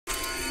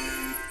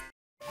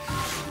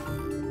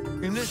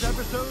this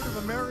episode of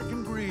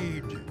American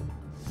Greed,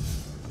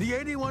 the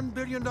 $81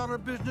 billion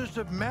business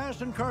of mass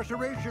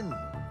incarceration,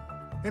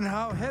 and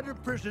how head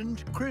of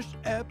prisons Chris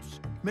Epps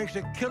makes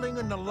a killing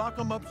in the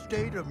lock-em-up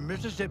state of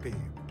Mississippi.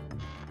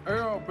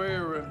 Earl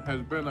Berry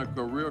has been a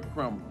career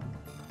criminal.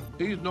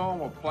 He's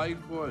normal,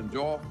 playful, and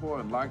joyful,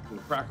 and likes to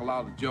crack a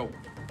lot of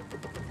jokes.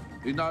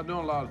 He's not doing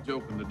a lot of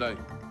joking today.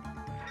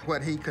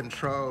 What he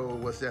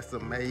controlled was just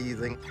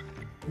amazing.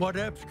 What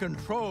Epps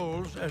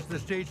controls as the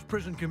state's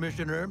prison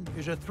commissioner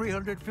is a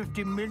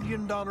 $350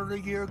 million a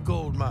year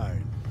gold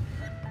mine.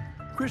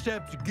 Chris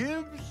Epps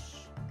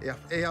gives... If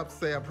Epps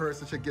said a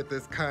person should get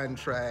this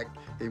contract,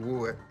 he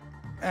would.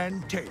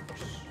 And takes.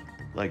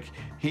 Like,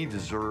 he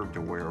deserved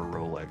to wear a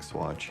Rolex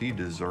watch. He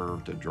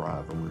deserved to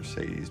drive a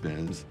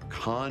Mercedes-Benz.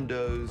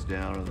 Condos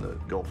down on the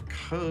Gulf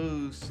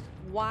Coast.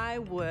 Why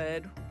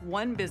would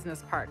one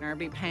business partner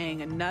be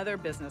paying another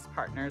business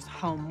partner's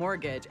home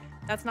mortgage?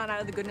 That's not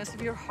out of the goodness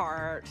of your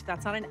heart.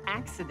 That's not an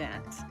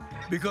accident.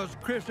 Because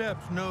Chris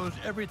Epps knows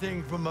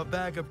everything from a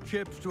bag of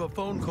chips to a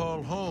phone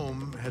call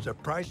home has a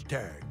price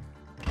tag.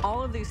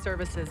 All of these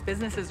services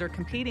businesses are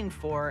competing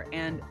for,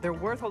 and they're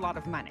worth a lot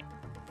of money.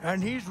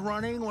 And he's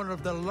running one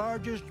of the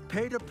largest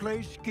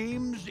pay-to-play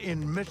schemes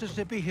in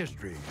Mississippi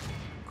history.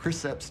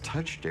 Chris Epps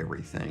touched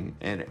everything,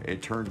 and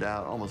it turned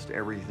out almost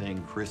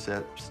everything Chris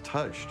Epps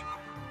touched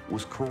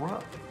was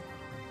corrupt.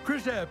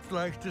 Chris Epps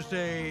likes to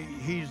say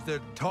he's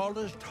the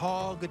tallest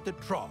hog at the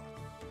trough.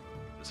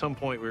 At some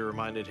point, we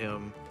reminded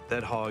him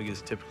that hog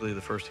is typically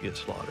the first to get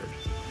slaughtered.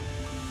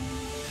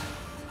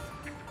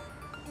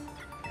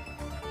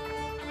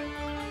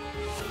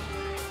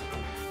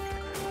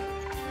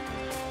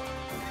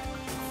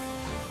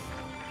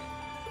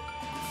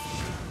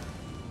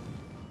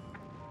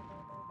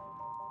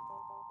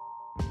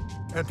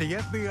 At the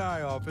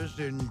FBI office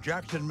in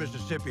Jackson,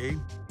 Mississippi,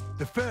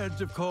 the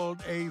feds have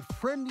called a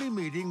friendly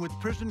meeting with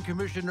Prison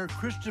Commissioner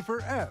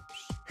Christopher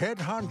Epps, head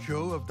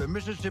honcho of the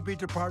Mississippi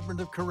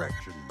Department of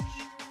Corrections.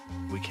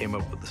 We came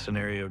up with a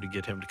scenario to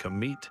get him to come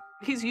meet.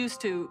 He's used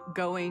to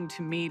going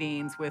to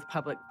meetings with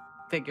public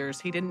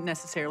figures. He didn't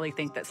necessarily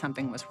think that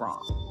something was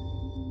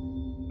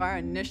wrong. Our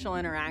initial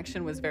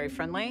interaction was very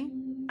friendly,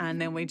 and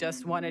then we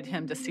just wanted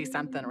him to see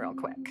something real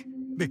quick.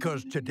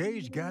 Because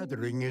today's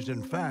gathering is,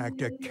 in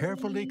fact, a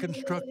carefully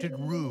constructed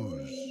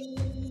ruse.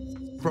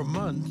 For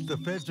months, the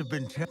feds have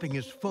been tapping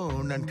his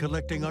phone and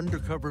collecting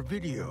undercover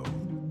video.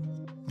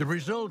 The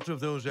results of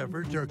those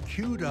efforts are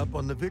queued up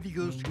on the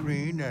video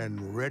screen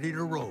and ready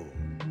to roll.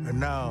 And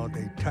now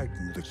they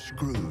tighten the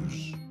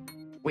screws.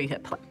 We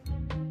hit play.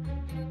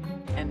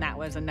 And that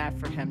was enough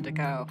for him to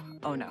go,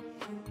 oh no.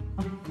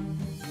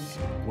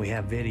 We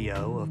have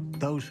video of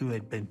those who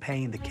had been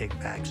paying the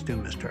kickbacks to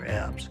Mr.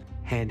 Epps,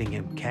 handing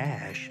him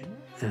cash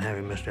and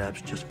having Mr.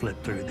 Epps just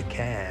flip through the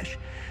cash.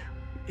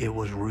 It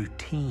was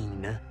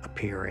routine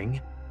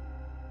appearing.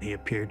 He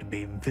appeared to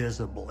be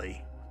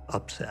visibly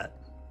upset.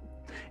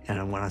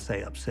 And when I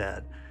say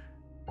upset,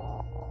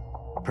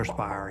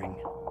 perspiring,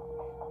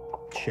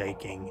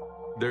 shaking.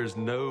 There's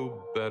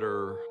no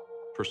better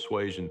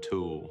persuasion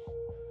tool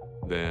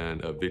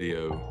than a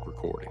video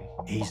recording.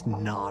 He's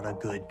not a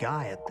good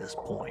guy at this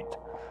point.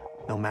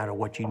 No matter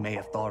what you may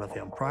have thought of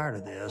him prior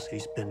to this,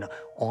 he's been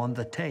on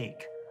the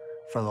take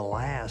for the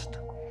last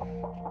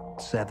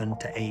 7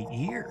 to 8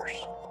 years.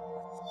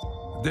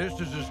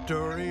 This is a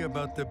story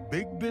about the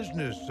big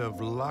business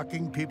of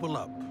locking people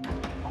up.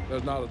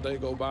 There's not a day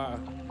go by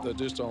that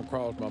just don't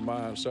cross my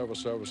mind several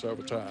times.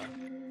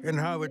 And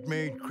how it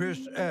made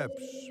Chris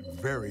Epps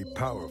very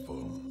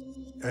powerful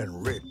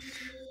and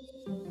rich.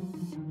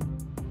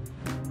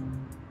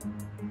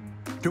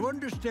 To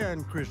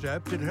understand Chris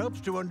Epps, it helps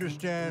to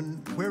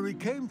understand where he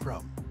came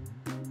from.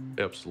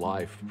 Epps'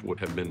 life would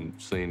have been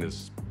seen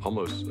as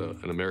almost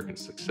an American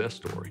success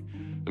story.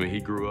 I mean, he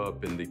grew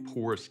up in the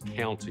poorest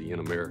county in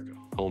America,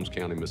 Holmes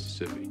County,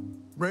 Mississippi.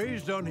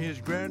 Raised on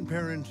his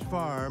grandparents'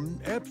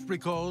 farm, Epps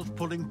recalls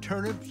pulling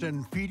turnips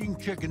and feeding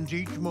chickens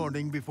each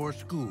morning before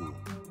school.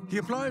 He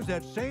applies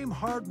that same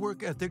hard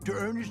work ethic to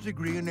earn his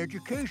degree in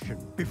education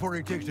before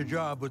he takes a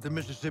job with the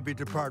Mississippi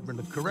Department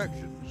of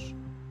Corrections.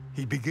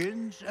 He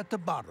begins at the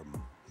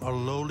bottom, a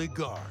lowly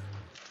guard.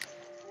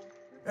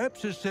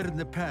 Epps has said in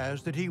the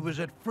past that he was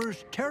at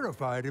first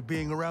terrified of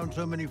being around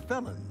so many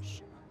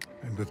felons,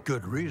 and with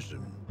good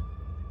reason.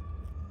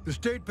 The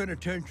state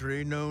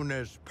penitentiary, known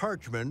as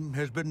Parchman,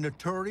 has been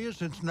notorious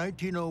since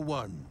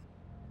 1901.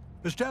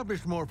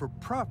 Established more for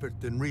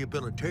profit than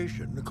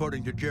rehabilitation,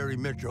 according to Jerry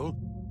Mitchell,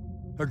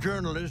 a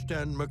journalist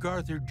and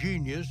MacArthur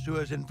genius who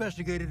has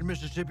investigated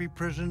Mississippi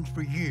prisons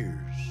for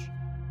years.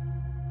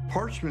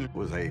 Parchman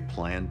was a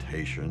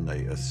plantation they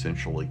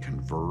essentially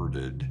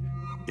converted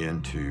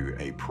into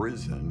a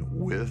prison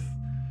with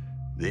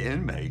the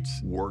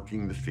inmates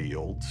working the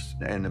fields.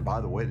 And by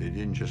the way, they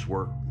didn't just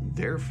work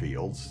their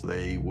fields,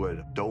 they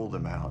would dole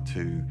them out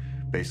to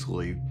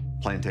basically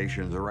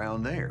plantations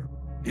around there.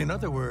 In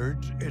other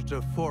words, it's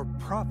a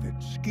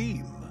for-profit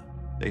scheme.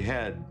 They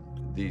had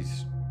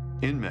these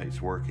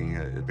inmates working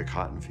at the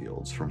cotton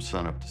fields from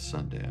sunup to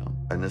sundown.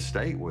 And the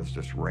state was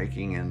just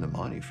raking in the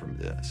money from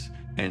this.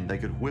 And they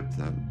could whip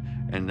them.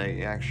 And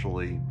they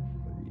actually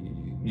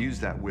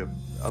used that whip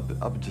up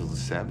until the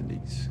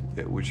 70s,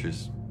 which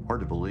is hard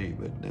to believe,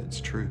 but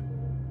it's true.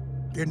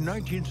 In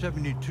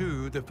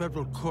 1972, the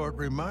federal court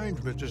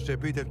reminds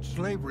Mississippi that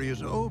slavery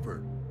is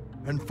over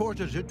and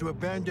forces it to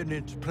abandon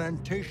its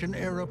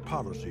plantation-era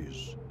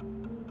policies.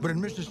 But in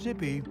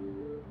Mississippi,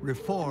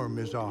 reform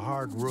is a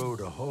hard row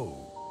to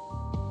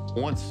hoe.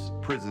 Once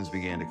prisons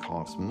began to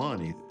cost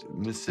money,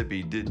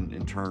 Mississippi didn't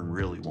in turn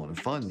really want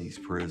to fund these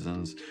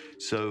prisons,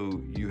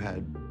 so you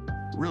had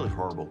really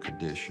horrible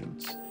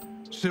conditions.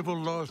 Civil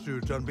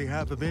lawsuits on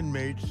behalf of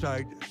inmates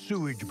cite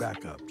sewage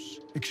backups,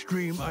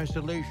 extreme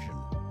isolation,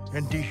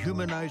 and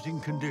dehumanizing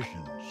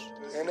conditions.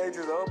 And they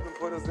just up and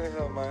put us in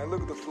here, man.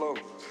 Look at the flow.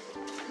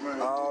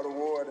 All the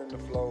water in the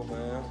flow,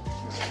 man.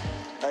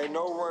 Ain't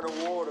no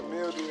running water,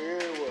 mildew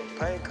everywhere.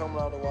 Paint coming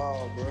out the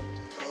wall, bro.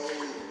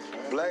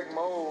 Black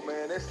mold,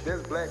 man.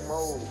 That's black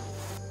mold.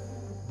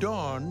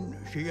 Dawn,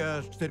 she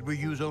asks that we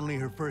use only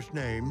her first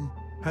name,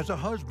 has a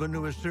husband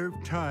who has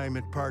served time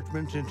at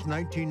Parchman since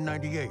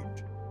 1998.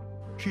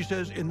 She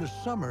says in the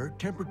summer,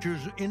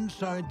 temperatures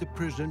inside the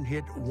prison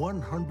hit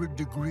 100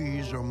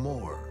 degrees or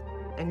more.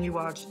 And you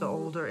watch the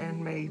older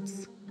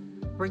inmates,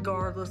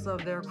 regardless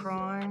of their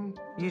crime,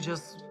 you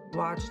just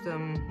watch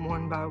them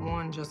one by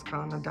one just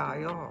kind of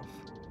die off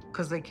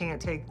because they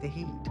can't take the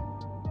heat.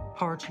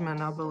 Parchman,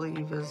 I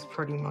believe, is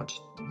pretty much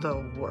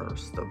the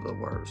worst of the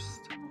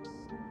worst.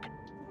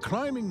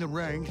 Climbing the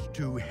ranks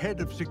to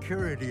head of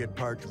security at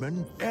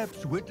Parchman,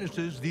 Epps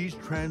witnesses these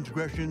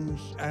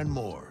transgressions and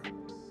more.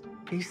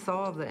 He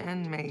saw the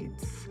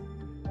inmates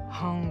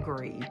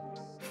hungry,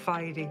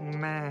 fighting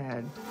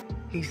mad.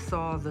 He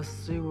saw the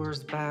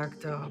sewers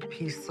backed up.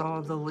 He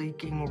saw the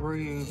leaking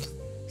roofs.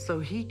 So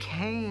he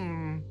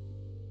came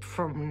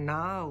from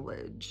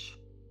knowledge.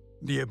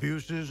 The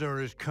abuses are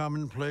as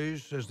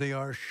commonplace as they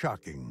are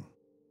shocking.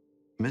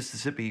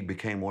 Mississippi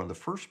became one of the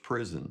first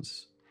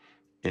prisons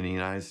in the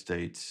United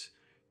States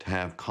to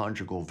have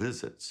conjugal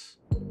visits.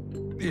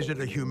 Is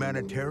it a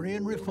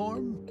humanitarian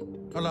reform?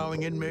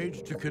 Allowing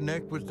inmates to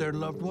connect with their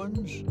loved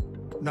ones?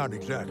 Not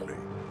exactly.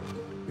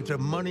 It's a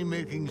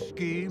money-making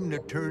scheme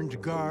that turns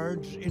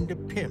guards into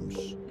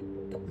pimps.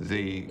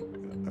 The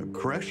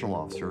correctional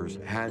officers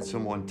had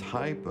someone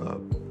type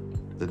up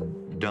the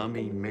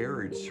dummy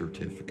marriage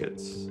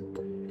certificates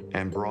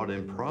and brought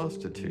in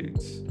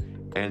prostitutes.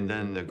 And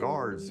then the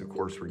guards, of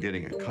course, were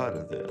getting a cut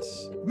of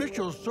this.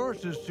 Mitchell's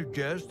sources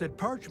suggest that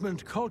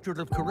Parchman's culture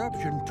of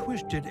corruption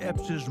twisted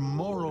Epps's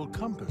moral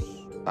compass.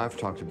 I've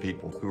talked to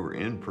people who were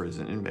in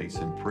prison, inmates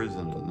in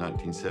prison in the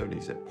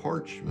 1970s at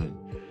Parchman,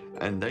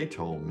 and they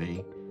told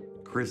me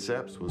Chris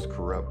Epps was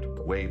corrupt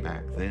way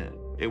back then.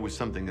 It was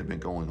something that had been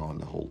going on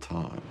the whole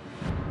time.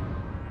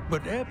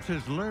 But Epps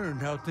has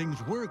learned how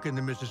things work in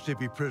the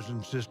Mississippi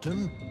prison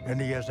system,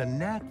 and he has a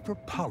knack for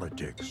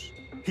politics.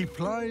 He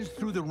flies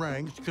through the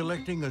ranks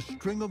collecting a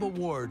string of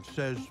awards,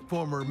 says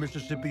former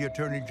Mississippi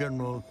Attorney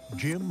General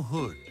Jim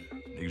Hood.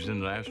 He was in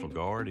the National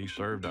Guard. He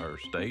served our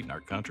state and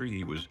our country.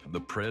 He was the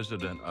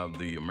president of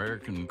the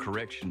American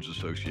Corrections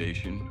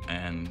Association.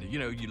 And, you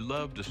know, you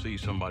love to see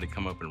somebody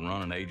come up and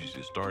run an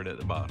agency, start at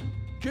the bottom.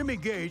 Jimmy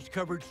Gage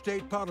covered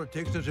state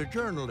politics as a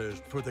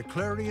journalist for the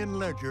Clarion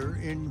Ledger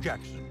in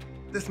Jackson.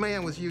 This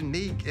man was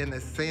unique in the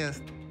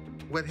sense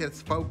with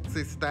his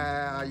folksy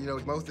style. You know,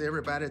 most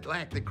everybody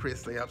liked the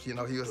Chris Epps. You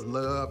know, he was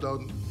loved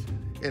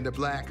in the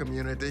black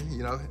community.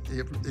 You know,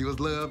 he was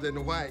loved in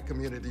the white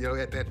community, you know,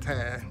 at that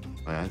time.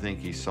 I think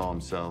he saw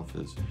himself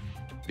as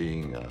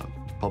being a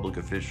public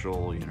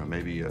official, you know,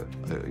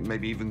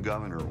 maybe even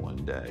governor one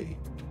day.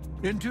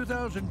 In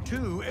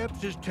 2002,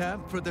 Epps is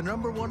tapped for the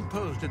 #1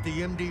 post at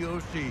the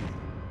MDOC,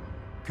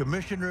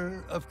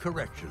 Commissioner of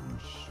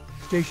Corrections.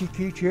 Stacy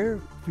Keach here,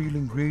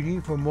 feeling greedy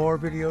for more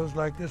videos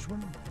like this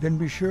one? Then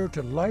be sure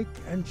to like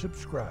and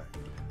subscribe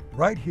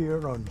right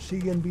here on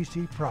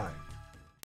CNBC Prime.